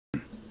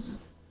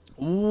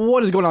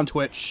What is going on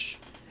Twitch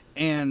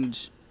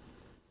and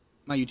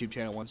my YouTube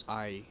channel once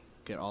I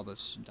get all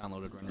this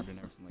downloaded, rendered, and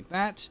everything like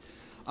that. So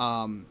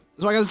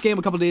I got this game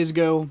a couple days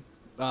ago.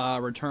 I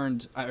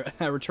returned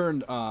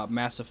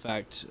Mass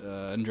Effect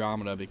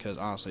Andromeda because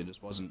honestly it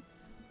just wasn't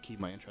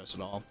keeping my interest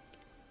at all.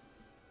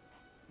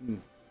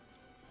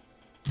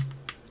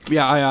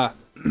 Yeah,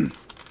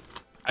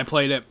 I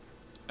played it.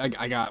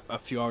 I got a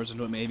few hours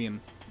into it maybe, and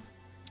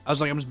I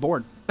was like, I'm just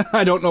bored.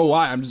 I don't know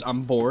why.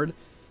 I'm bored,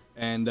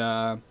 and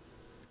I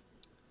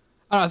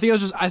don't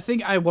know, I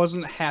think I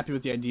wasn't happy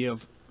with the idea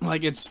of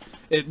like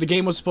the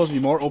game was supposed to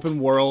be more open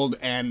world,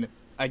 and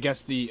I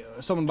guess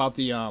something about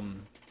the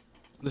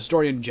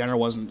story in general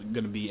wasn't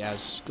gonna be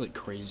as like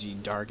crazy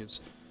dark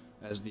as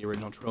the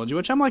original trilogy,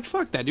 which I'm like,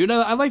 fuck that, dude.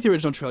 I like the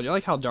original trilogy. I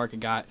like how dark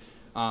it got.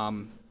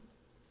 I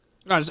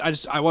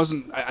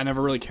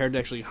never really cared to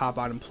actually hop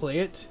on and play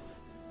it.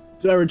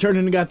 So I returned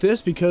and got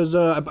this because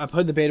I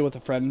played the beta with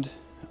a friend.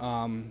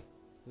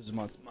 This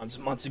was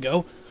months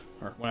ago,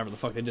 or whenever the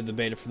fuck they did the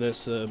beta for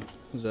this. It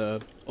was a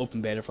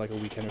open beta for like a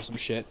weekend or some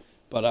shit.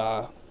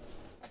 But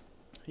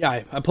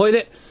yeah, I played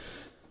it.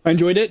 I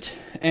enjoyed it,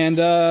 and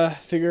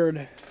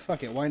figured,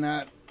 fuck it, why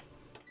not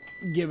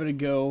give it a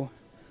go? I'm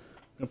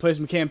gonna play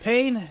some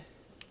campaign.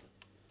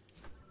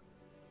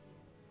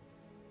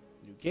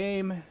 New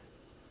game.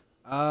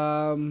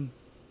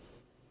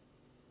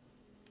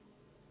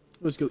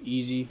 Let's go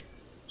easy,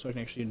 so I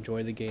can actually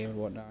enjoy the game and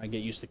whatnot. I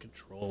get used to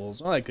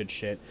controls, all that good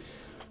shit.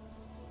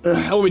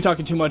 I won't be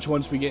talking too much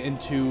once we get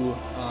into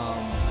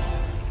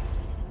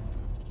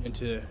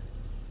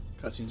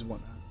cutscenes and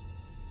whatnot.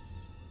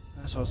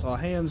 So I saw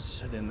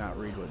hands. I did not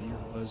read what year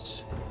it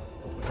was.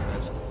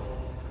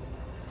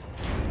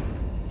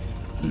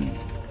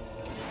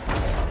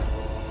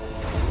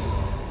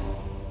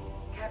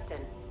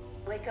 Captain,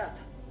 wake up.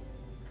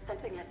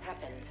 Something has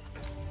happened.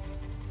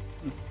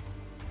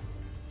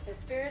 The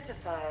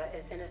Spiritifier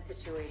is in a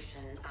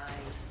situation I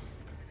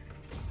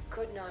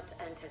could not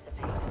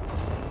anticipate.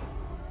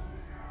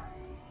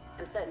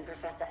 I'm certain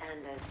Professor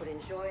Anders would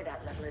enjoy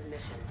that little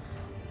admission.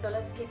 So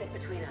let's keep it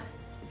between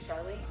us,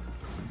 shall we?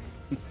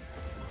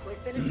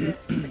 We've been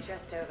adrift for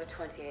just over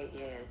 28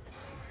 years.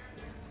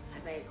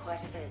 I've made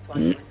quite a fizz while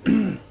you were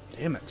sleeping.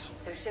 Damn it.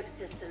 So ship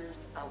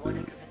systems are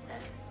 100%.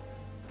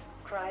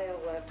 Cryo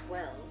worked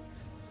well,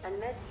 and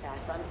med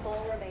stats on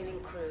all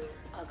remaining crew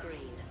are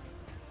green.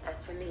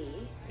 As for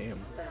me, damn.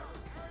 Well,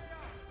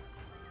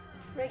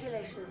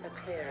 regulations are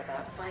clear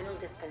about final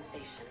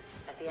dispensation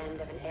at the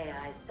end of an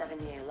AI's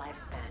 7-year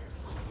lifespan.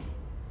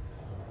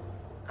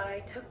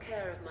 I took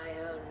care of my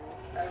own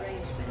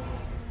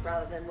arrangements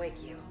rather than wake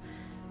you.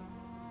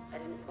 I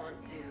didn't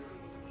want to...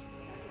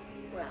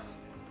 Well,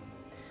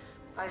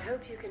 I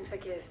hope you can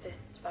forgive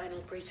this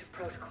final breach of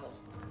protocol.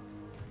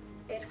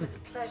 It was a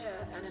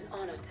pleasure and an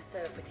honor to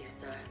serve with you,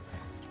 sir.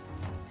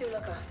 Do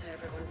look after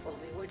everyone for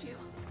me, would you?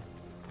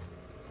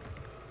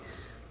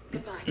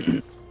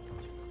 Goodbye.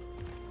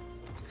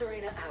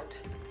 Serena out.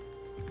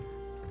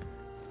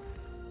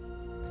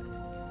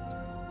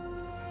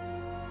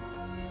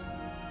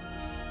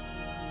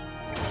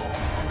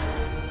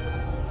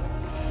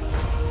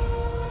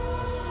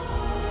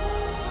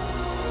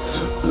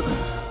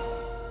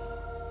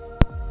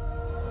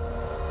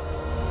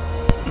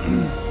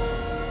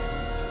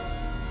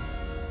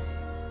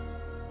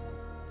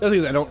 The other thing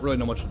is I don't really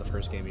know much of the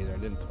first game either. I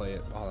didn't play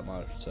it all that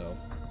much, so.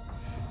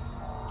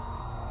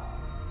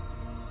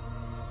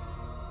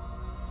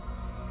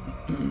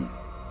 It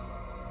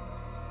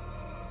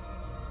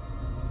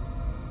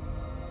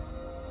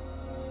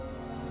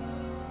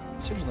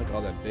seems like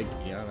all that big, to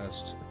be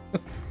honest.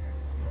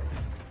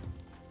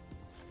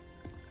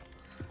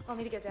 I'll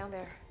need to get down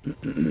there.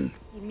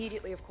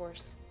 Immediately, of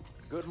course.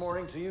 Good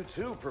morning to you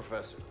too,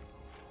 Professor.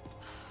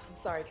 I'm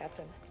sorry,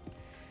 Captain.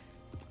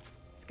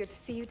 It's good to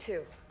see you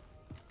too.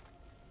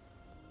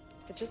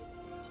 But just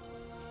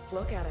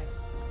look at it.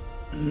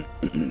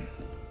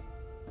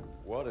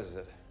 What is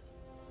it?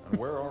 And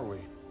where are we?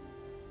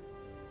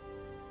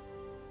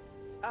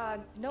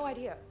 No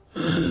idea.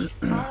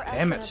 Our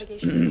navigation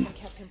system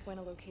can't pinpoint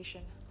a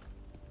location.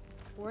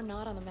 We're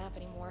not on the map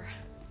anymore.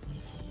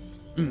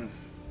 We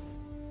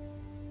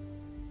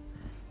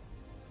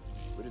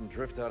didn't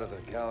drift out of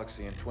the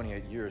galaxy in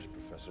 28 years,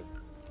 Professor.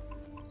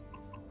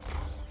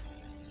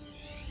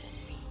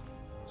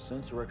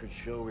 Sensor records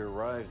show we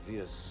arrived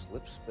via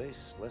slip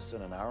space less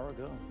than an hour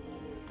ago.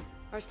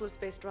 Our slip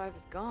space drive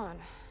is gone.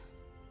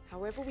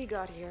 However we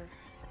got here,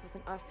 it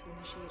wasn't us who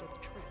initiated the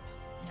trip.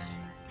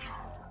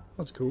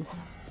 That's cool.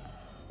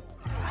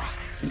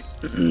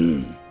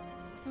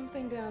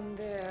 Something down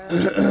there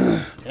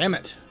Damn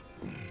it.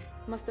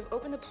 must have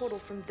opened the portal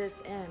from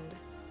this end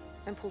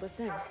and pulled us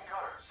in. Captain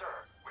Connor, sir,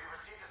 we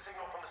received a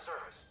signal from the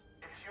service.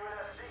 It's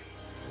UNSC.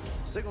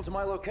 Signal to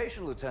my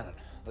location, Lieutenant.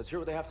 Let's hear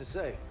what they have to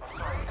say. I'm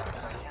sorry,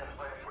 Captain, I can't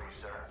play it for you,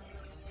 sir.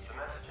 The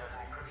message has an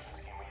encryption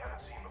scheme we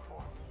haven't seen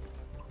before.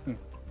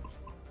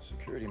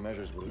 Security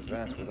measures would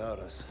advance without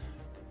us.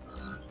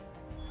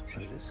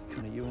 But it is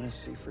kind of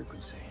UNSC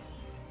frequency.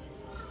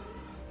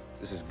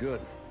 This is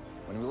good.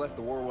 When we left,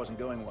 the war wasn't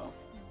going well.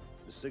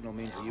 The signal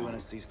means the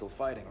UNSC's still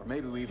fighting, or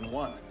maybe we even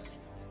won.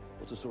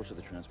 What's the source of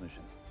the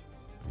transmission?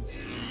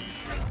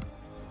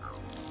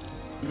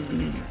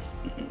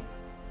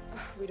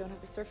 We don't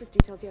have the surface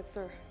details yet,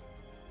 sir.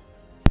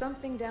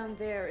 Something down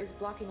there is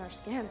blocking our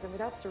scans, and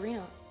without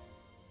Serena...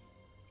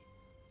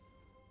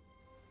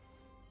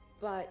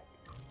 But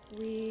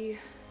we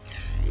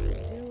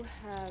do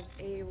have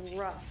a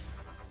rough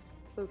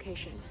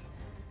location.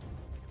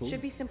 Cool.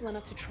 Should be simple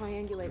enough to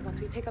triangulate once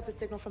we pick up the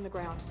signal from the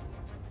ground.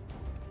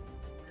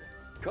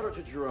 Cutter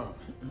to Jerome.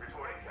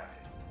 Reporting,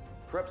 Captain.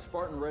 Prep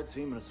Spartan Red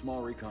Team and a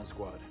small recon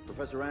squad.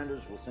 Professor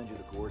Anders will send you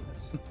the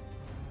coordinates.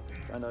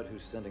 Find out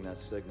who's sending that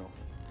signal.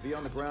 Be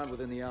on the ground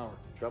within the hour.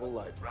 Travel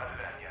light. Roger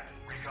that, Captain.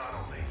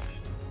 Recon only.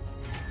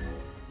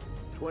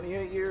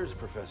 28 years,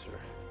 Professor.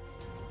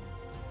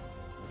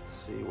 Let's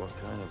see what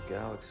kind of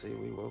galaxy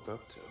we woke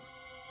up to.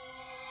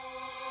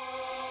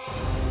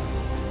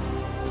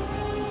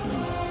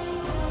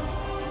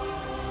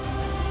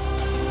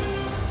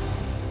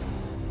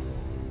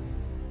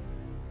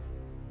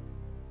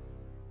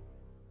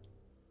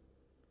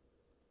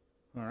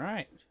 All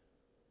right.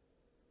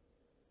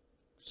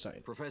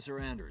 Excited. Professor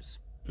Anders,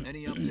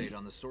 any update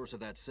on the source of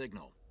that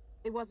signal?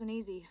 It wasn't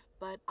easy,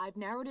 but I've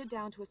narrowed it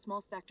down to a small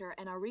sector,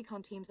 and our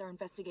recon teams are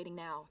investigating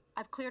now.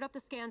 I've cleared up the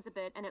scans a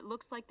bit, and it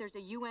looks like there's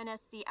a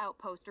UNSC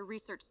outpost or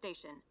research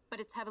station,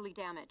 but it's heavily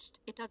damaged.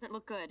 It doesn't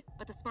look good,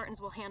 but the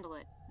Spartans will handle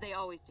it. They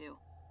always do.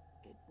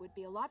 It would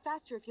be a lot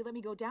faster if you let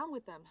me go down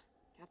with them,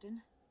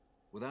 Captain.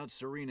 Without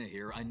Serena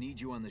here, I need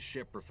you on the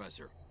ship,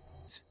 Professor.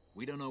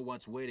 We don't know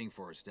what's waiting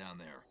for us down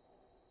there.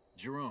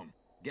 Jerome,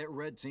 get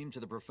Red Team to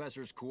the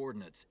Professor's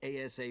coordinates,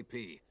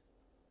 ASAP.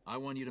 I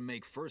want you to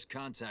make first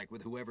contact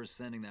with whoever's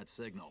sending that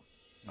signal.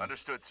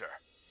 Understood, sir.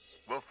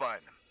 We'll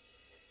find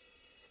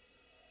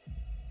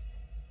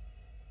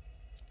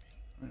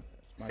them.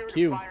 My Surge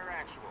cue. fire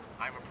actual.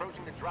 I'm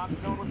approaching the drop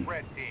zone with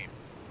Red Team.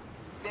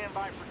 Stand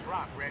by for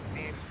drop, Red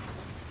Team.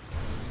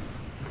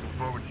 Looking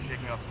forward to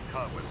shaking off some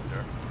cobwebs,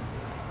 sir.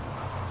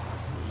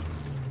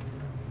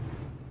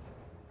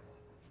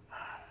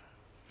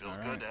 Feels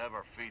good to have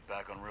our feet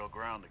back on real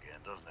ground again,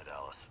 doesn't it,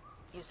 Alice?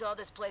 You saw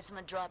this place in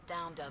the drop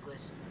down,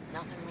 Douglas.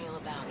 Nothing real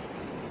about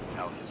it.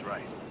 Alice is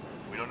right.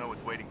 We don't know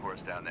what's waiting for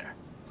us down there.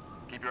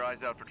 Keep your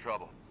eyes out for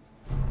trouble.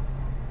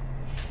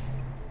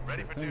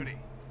 Ready for duty.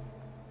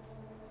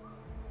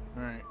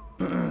 All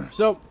right.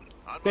 So,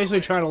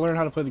 basically trying to learn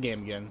how to play the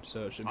game again,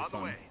 so it should be On the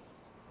fun. way.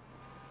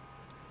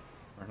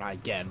 Or not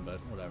again, but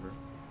whatever.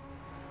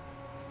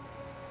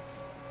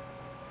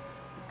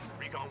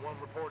 Recon 1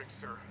 reporting,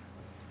 sir.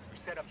 We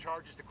set up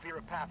charges to clear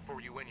a path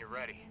for you when you're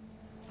ready.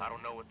 I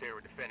don't know what they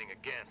were defending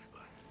against,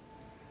 but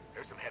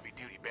there's some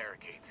heavy-duty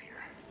barricades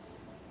here.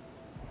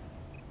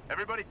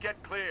 Everybody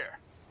get clear.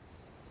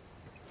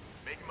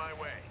 Making my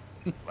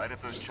way. Light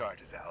up those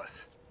charges,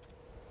 Alice.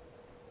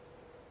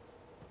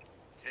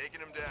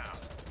 Taking them down.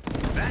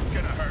 That's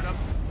gonna hurt them.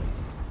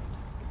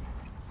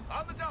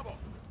 On the double.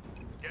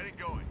 Getting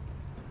going.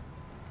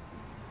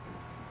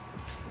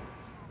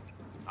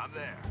 I'm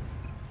there.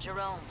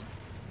 Jerome,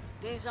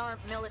 these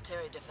aren't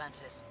military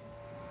defenses.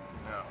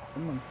 No.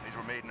 These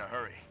were made in a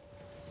hurry.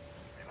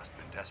 They must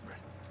have been desperate.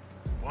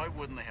 Why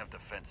wouldn't they have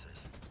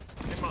defenses?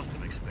 They must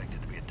have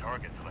expected to be a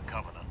target for the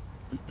Covenant.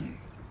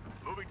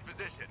 Moving to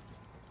position.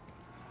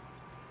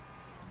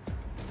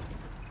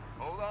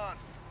 Hold on.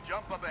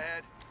 Jump up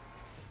ahead.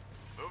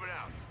 Moving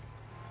out.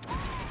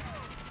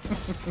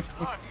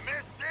 I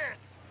missed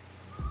this!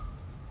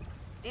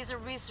 These are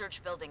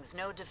research buildings,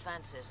 no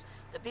defenses.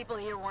 The people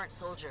here weren't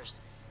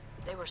soldiers.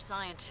 They were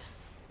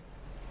scientists.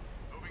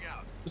 Moving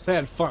out. Just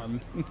had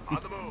fun.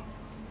 On the move.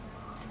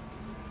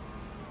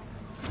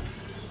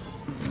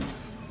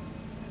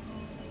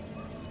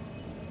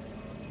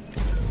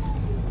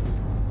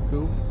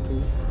 Cool,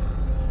 cool.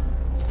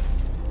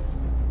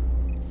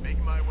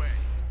 Making my way.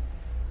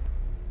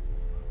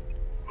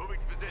 Moving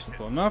to position.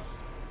 Simple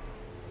enough.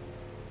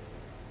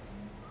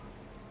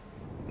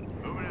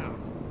 Moving out.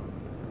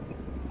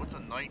 What's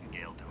a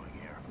Nightingale doing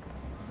here?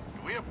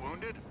 Do we have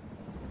wounded?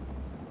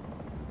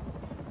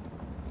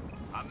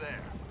 I'm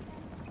there.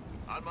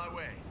 On my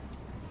way.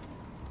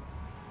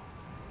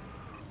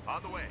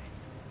 On the way.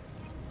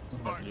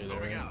 Spartan,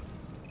 moving out.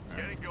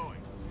 Getting going.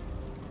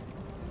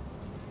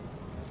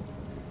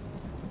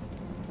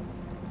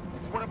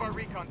 It's one of our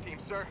recon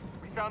teams, sir.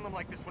 We found them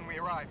like this when we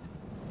arrived.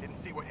 Didn't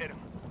see what hit them.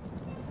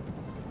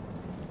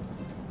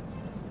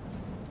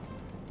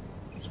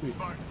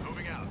 Spartan,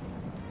 moving out.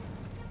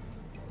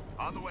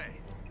 On the way.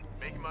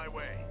 Making my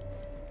way.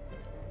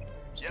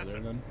 Yes, sir.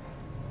 Then.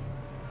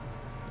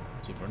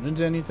 See if we're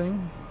into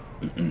anything.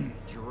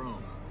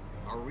 Jerome,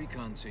 our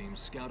recon team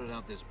scouted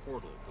out this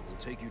portal that will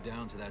take you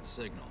down to that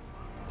signal.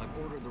 I've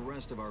ordered the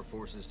rest of our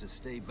forces to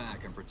stay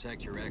back and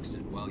protect your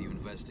exit while you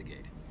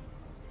investigate.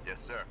 Yes,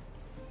 sir.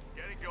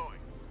 Getting going.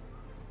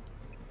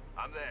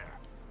 I'm there.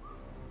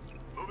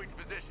 Moving to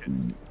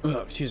position.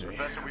 Oh, excuse me.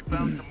 Professor, we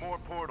found some more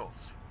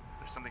portals.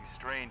 There's something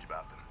strange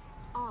about them.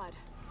 Odd.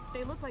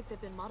 They look like they've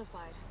been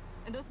modified.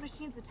 And those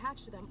machines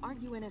attached to them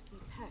aren't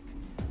UNSC tech.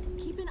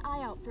 Keep an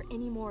eye out for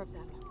any more of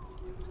them.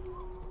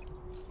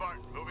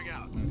 Spartan, moving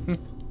out.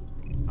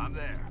 I'm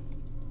there.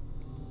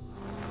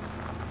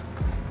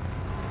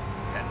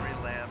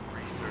 Henry Lamb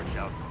Research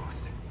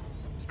Outpost.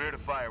 Spirit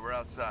of Fire, we're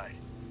outside.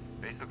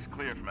 Base looks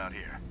clear from out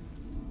here.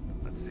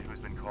 Let's see who's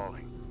been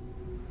calling.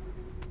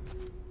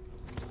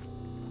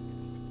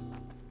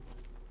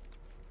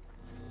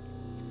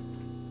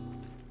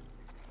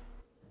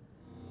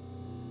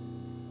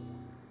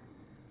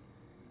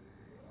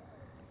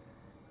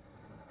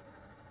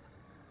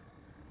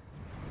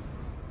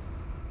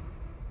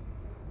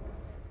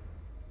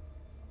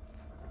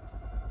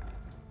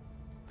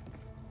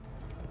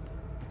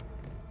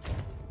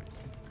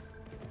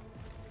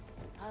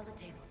 Pile the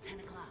table, 10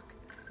 o'clock.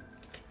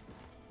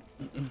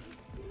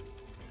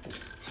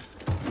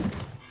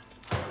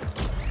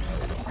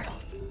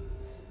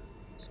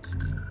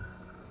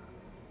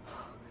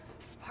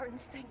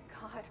 Spartans, thank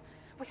God.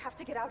 We have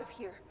to get out of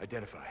here.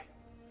 Identify.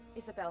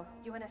 Isabel,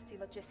 UNSC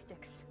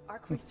Logistics,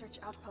 Arc Research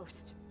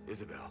Outpost.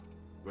 Isabel,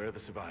 where are the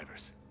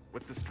survivors?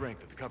 What's the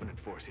strength of the Covenant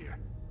force here?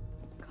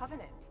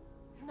 Covenant?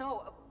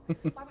 No.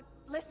 Why would...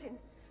 Listen,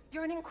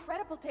 you're in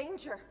incredible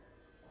danger.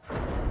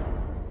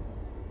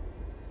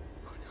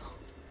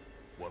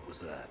 What was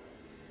that?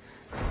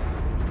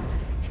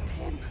 It's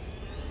him.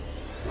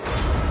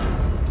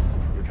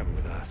 You're coming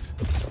with us.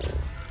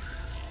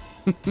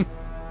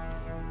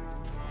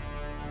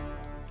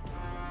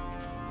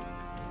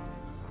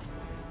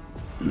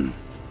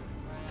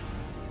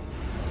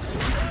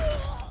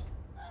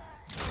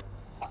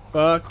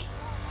 Fuck.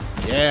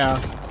 Yeah.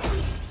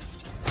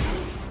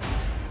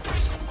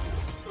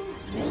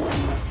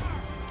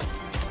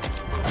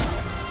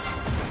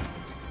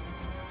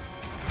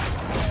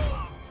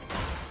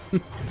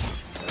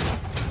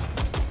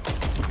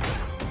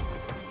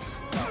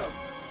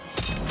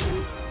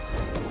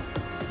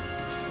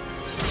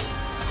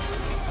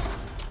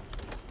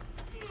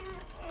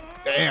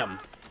 Damn.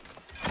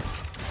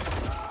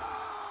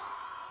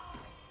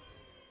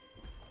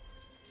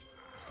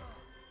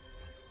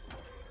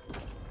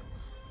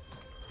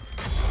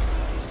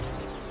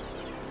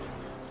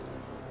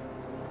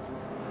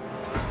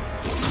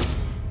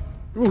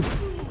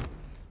 Oof.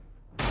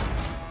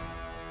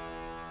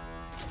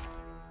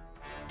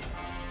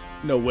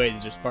 No way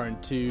these are Spartan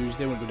 2s.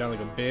 They wouldn't go down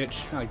like a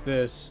bitch. Not like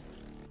this.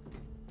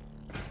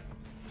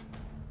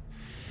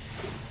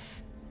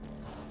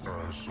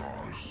 As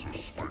I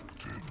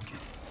suspected.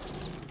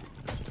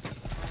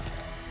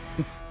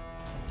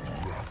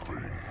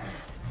 Nothing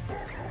but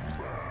a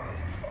man.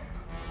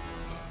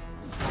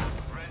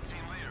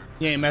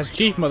 You ain't Master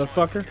Chief,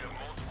 motherfucker.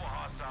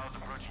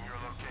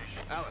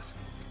 Alice.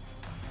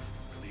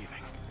 We're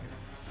leaving.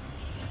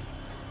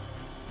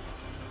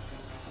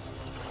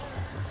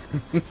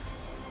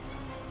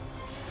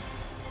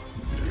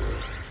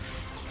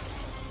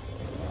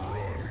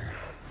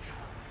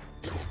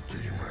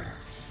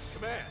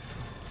 Command,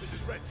 this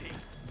is Red Team.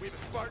 We have a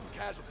Spartan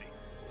casualty.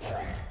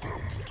 Hunt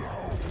them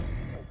down.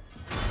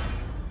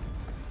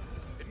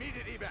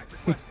 Immediate evac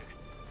requested.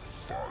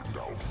 Find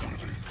out where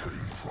they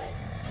came from.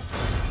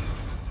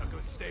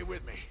 Douglas, stay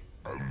with me.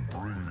 And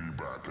bring me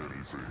back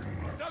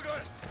anything.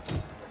 Douglas!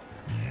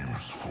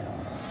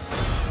 Useful.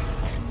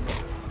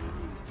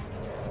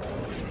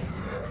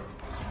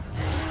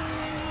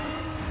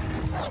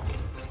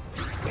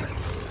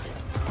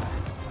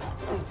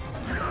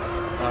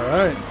 All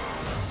right.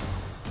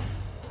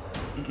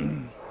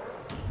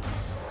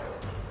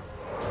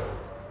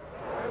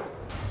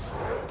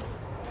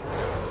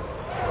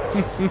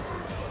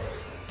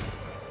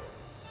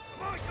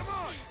 Come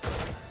on!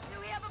 Do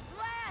we have a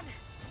plan?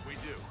 We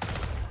do.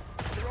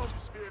 Jerome,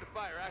 the Spirit of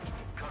Fire action.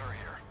 Cutter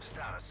here.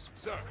 Status.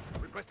 Sir,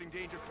 requesting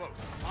danger close.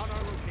 On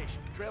our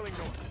location. Trailing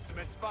north.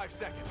 Commence 5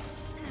 seconds.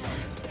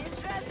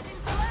 Interesting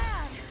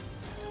plan.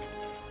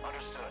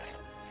 Understood.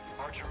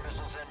 Archer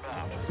missiles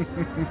inbound.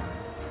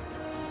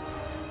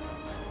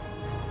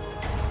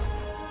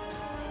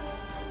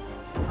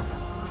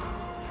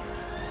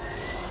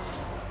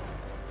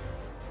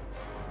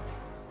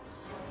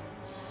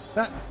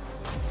 That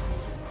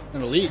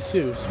an elite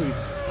too, sweet.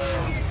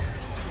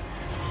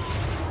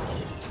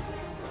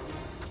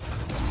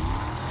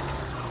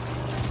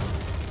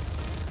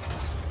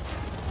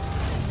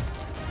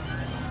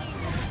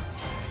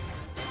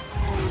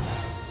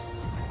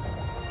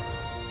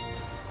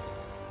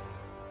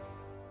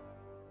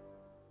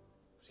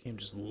 This game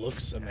just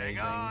looks amazing.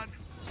 Hang on.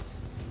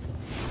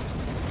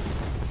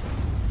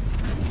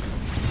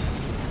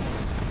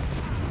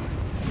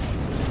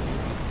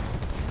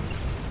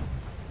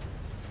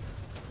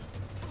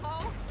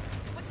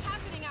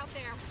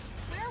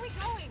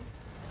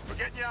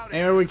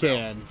 There we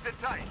can. Sit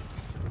tight.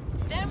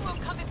 Then we're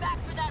coming back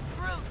for that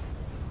fruit.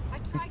 I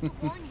tried to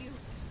warn you.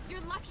 You're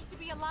lucky to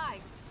be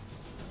alive.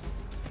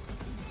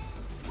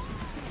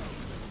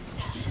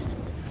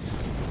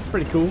 It's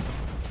pretty cool.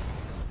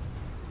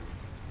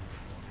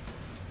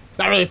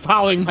 Not really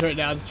following me right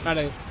now. Just trying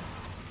to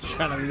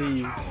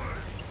leave.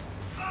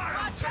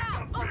 Watch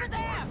out! Over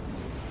there!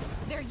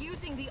 They're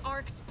using the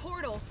Ark's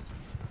portals.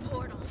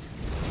 Portals.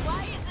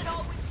 Why is it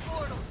always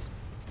portals?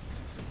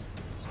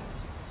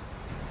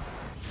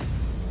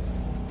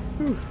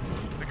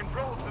 The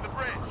controls to the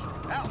bridge.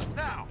 Alice,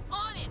 now.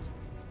 On it!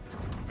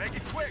 Make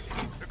it quick.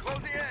 They're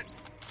closing in.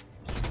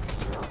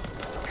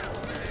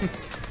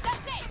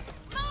 That's it!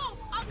 Move!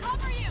 I'll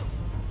cover you!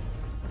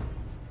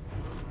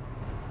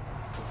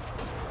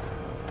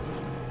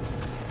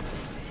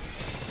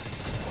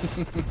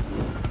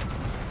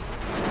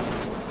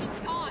 She's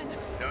gone.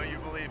 Don't you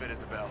believe it,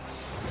 Isabel?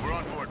 We're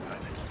on board,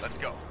 pilot. Let's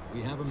go.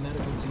 We have a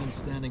medical team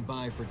standing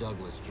by for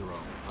Douglas, Jerome.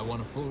 I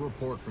want a full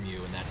report from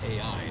you and that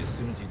AI as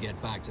soon as you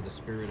get back to the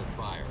Spirit of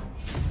Fire.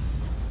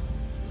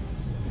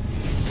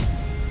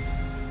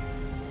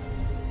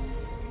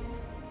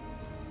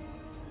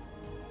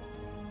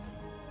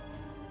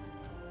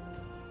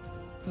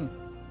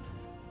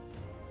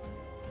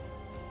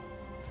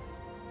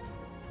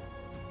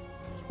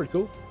 It's pretty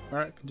cool.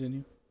 Alright,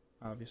 continue.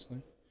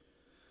 Obviously.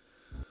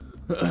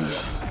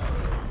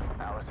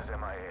 Alice is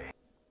MIA.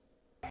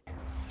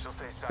 She'll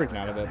stay silent Freaking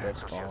out of down it, there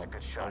that's until she has all. a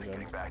good shot at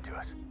getting back to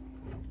us.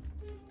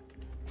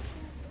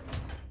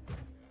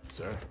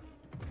 Sir?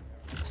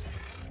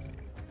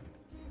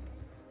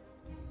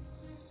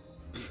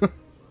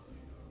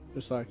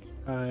 Just like,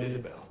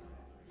 Isabel,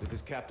 this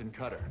is Captain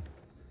Cutter.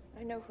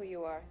 I know who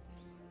you are.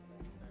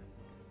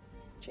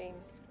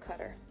 James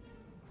Cutter.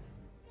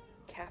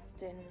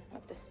 Captain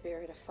of the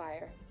Spirit of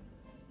Fire.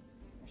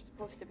 You're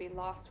supposed to be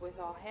lost with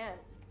all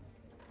hands.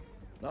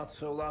 Not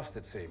so lost,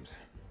 it seems.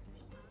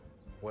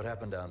 What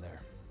happened down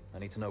there? I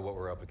need to know what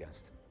we're up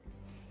against.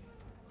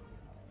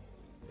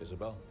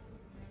 Isabel?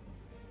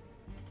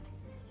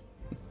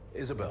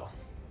 Isabel,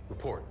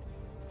 report.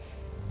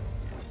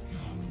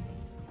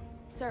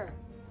 Sir.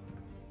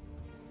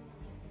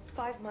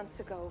 5 months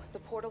ago, the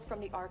portal from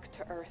the Ark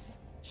to Earth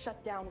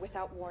shut down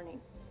without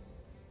warning.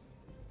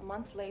 A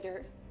month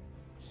later,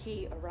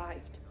 he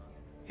arrived.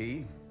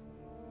 He?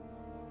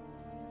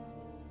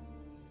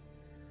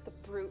 The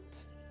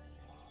Brute.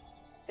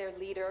 Their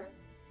leader.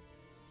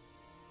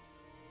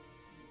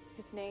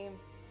 His name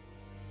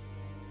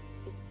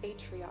is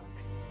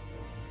Atriox.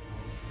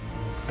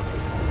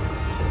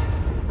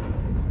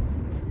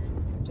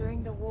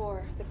 During the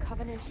war, the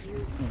Covenant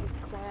used his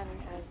clan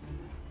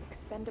as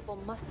expendable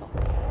muscle.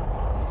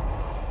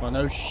 well,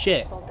 no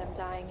shit. Told them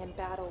dying in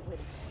battle would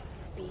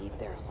speed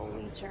their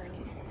holy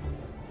journey.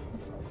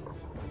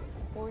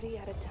 40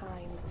 at a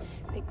time,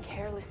 they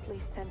carelessly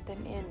sent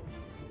them in.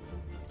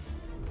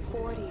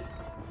 40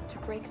 to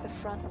break the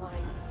front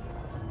lines.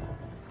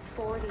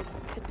 40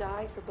 to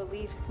die for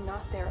beliefs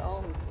not their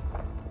own.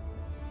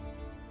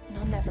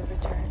 None never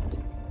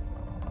returned.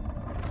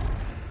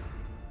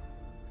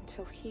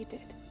 Until he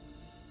did.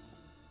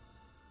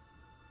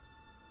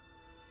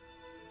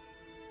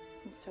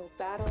 And so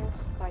battle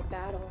by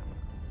battle,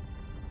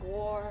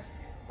 war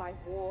by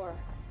war,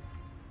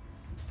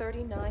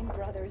 39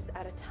 brothers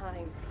at a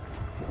time,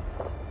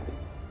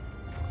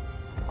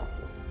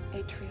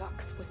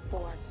 Atriox was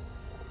born.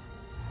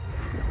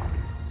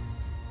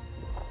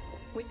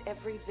 With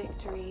every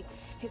victory,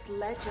 his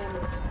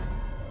legend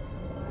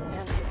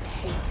and his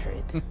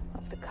hatred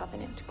of the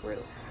Covenant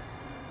grew.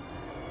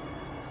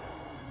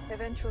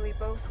 Eventually,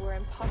 both were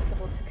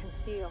impossible to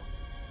conceal.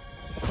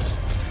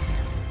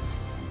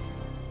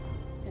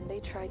 And they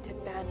tried to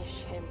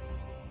banish him.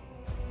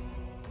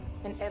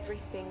 And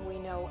everything we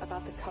know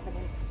about the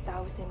Covenant's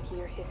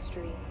 1,000-year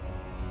history.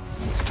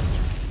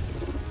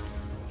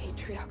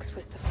 Atriox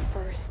was the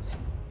first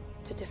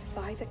to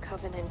defy the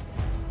Covenant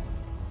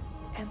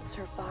and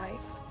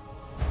survive.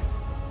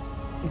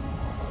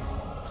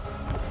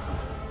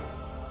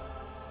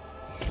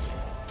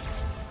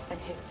 And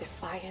his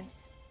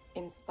defiance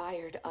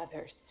inspired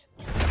others.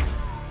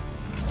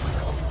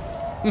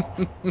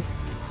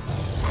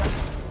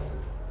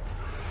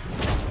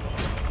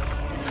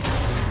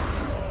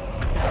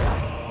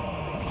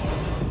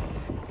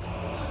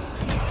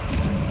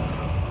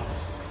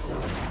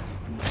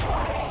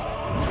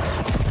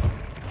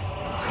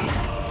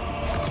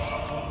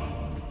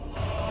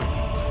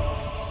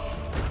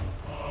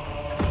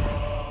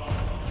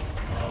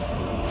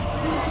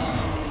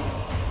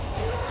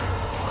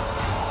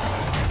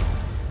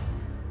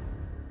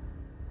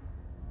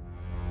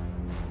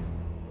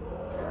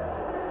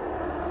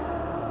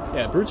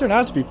 Yeah, brutes are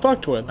not to be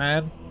fucked with,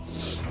 man.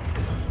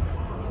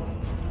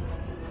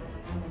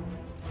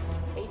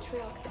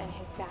 Atriox and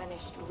his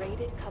banished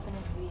raided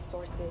Covenant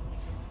resources,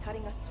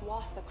 cutting a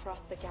swath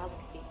across the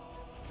galaxy,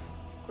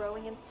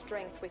 growing in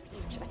strength with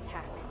each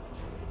attack,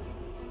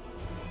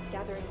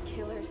 gathering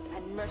killers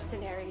and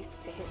mercenaries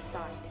to his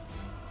side.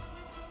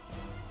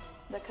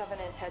 The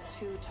Covenant had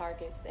two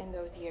targets in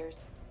those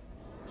years: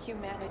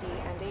 humanity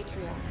and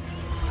Atriox.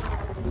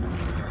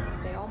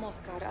 They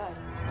almost got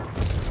us.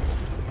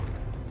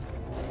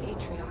 But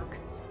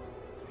Atriox,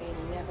 they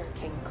never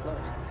came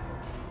close.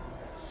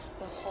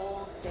 The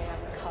whole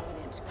damn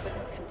Covenant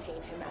couldn't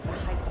contain him at the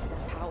height of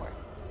their power.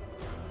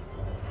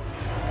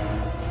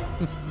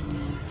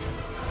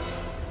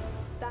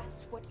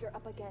 That's what you're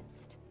up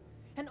against.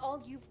 And all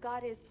you've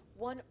got is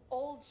one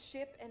old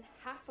ship and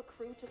half a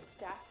crew to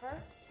staff her?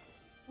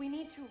 We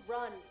need to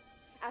run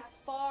as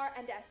far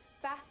and as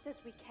fast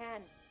as we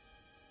can.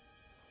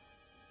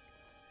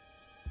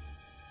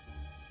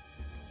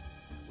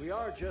 We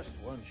are just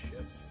one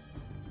ship.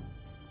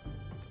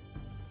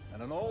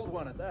 And an old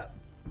one at that.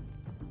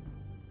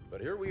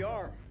 But here we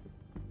are.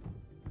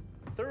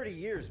 30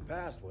 years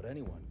past what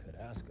anyone could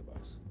ask of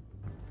us.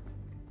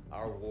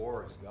 Our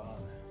war is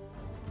gone.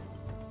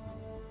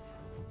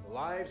 The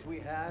lives we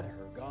had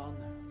are gone.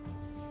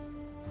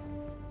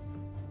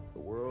 The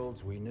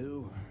worlds we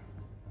knew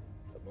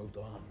have moved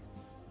on.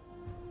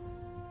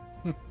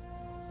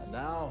 And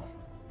now,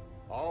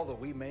 all that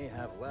we may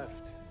have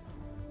left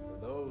are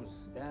those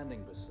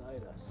standing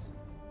beside us.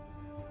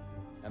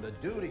 And the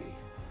duty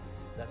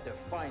that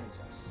defines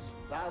us.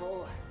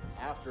 Battle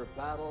after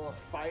battle,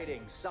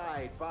 fighting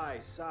side by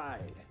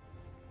side.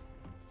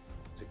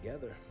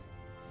 Together.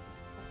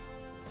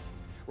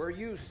 Where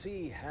you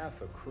see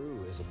half a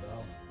crew,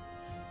 Isabel,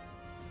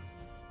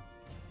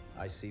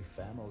 I see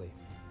family.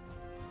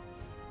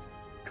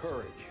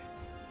 Courage.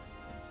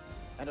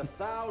 And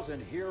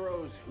 1,000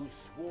 heroes who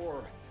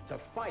swore to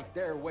fight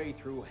their way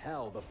through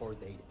hell before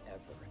they'd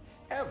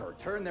ever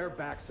turn their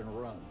backs and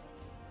run.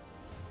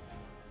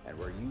 And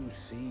where you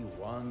see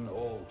one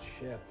old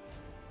ship,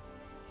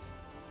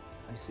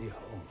 I see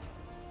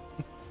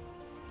home.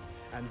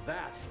 And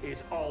that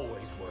is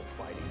always worth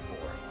fighting for.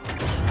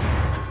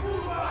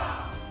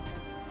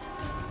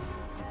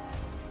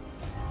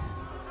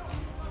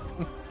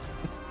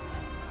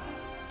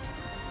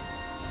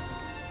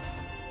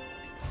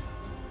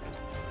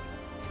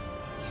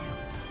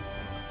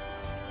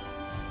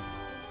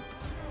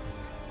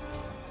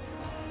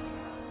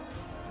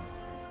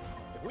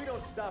 If we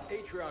don't stop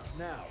Atriox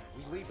now,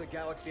 we leave the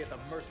galaxy at the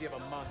mercy of a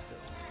monster.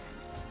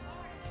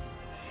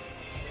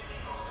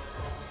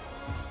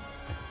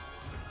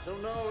 So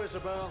no,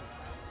 Isabel.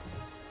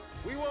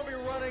 We won't be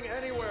running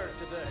anywhere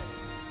today.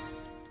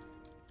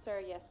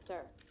 Sir, yes,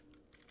 sir.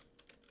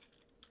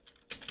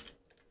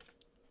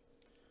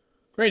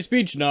 Great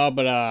speech, no,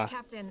 but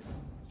Captain,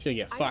 it's gonna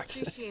get I fucked.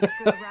 appreciate a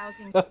good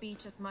rousing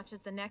speech as much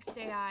as the next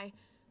AI,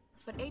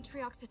 but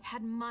Atriox has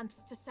had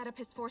months to set up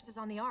his forces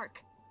on the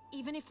Ark.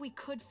 Even if we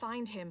could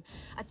find him,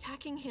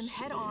 attacking him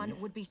head-on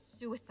would be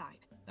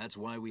suicide. That's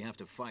why we have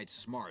to fight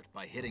smart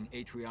by hitting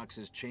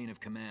Atriox's chain of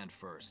command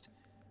first.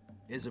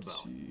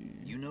 Isabel,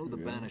 you know the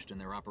Banished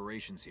and their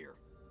operations here.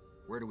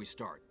 Where do we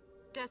start?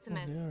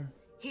 Decimus.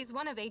 He's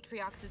one of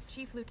Atriox's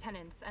chief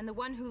lieutenants and the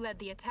one who led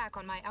the attack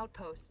on my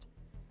outpost.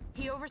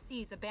 He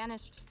oversees a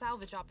Banished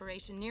salvage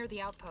operation near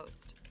the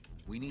outpost.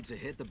 We need to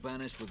hit the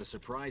Banished with a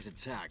surprise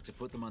attack to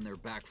put them on their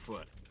back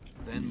foot.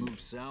 Then move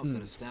south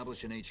and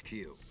establish an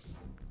HQ.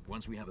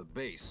 Once we have a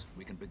base,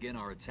 we can begin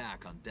our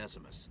attack on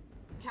Decimus.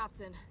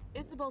 Captain,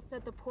 Isabel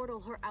said the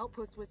portal her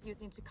outpost was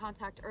using to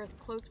contact Earth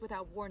closed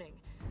without warning.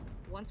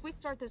 Once we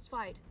start this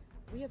fight,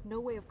 we have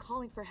no way of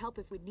calling for help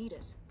if we need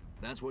it.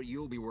 That's what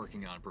you'll be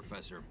working on,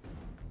 Professor.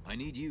 I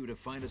need you to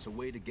find us a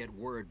way to get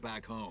word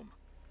back home.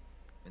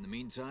 In the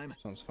meantime,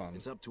 sounds fun.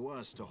 It's up to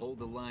us to hold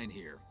the line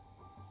here.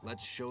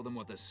 Let's show them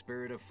what the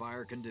Spirit of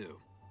Fire can do.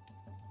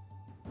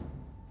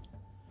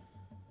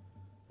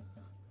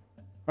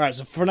 Alright,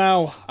 so for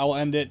now, I will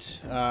end it,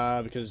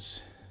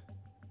 because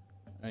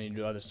I need to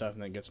do other stuff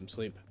and then get some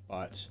sleep.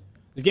 But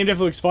this game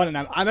definitely looks fun, and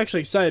I'm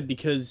actually excited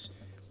because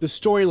the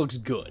story looks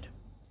good.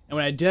 And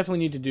what I definitely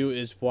need to do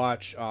is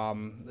watch,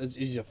 it's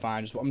easy to find,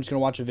 I'm just going to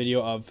watch a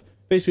video of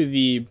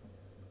basically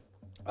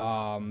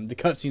the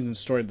cutscenes and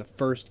story of the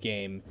first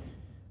game.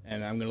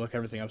 And I'm going to look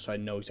everything up so I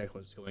know exactly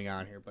what's going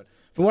on here. But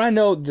from what I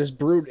know, this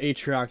Brood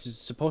Atriox is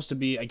supposed to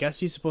be, I guess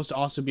he's supposed to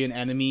also be an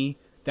enemy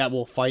that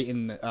will fight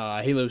in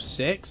Halo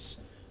 6.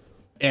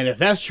 And if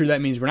that's true,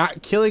 that means we're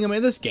not killing him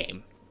in this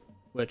game.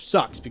 Which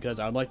sucks, because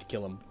I would like to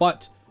kill him.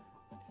 But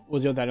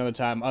we'll deal with that another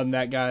time. Other than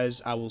that,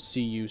 guys, I will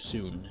see you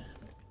soon.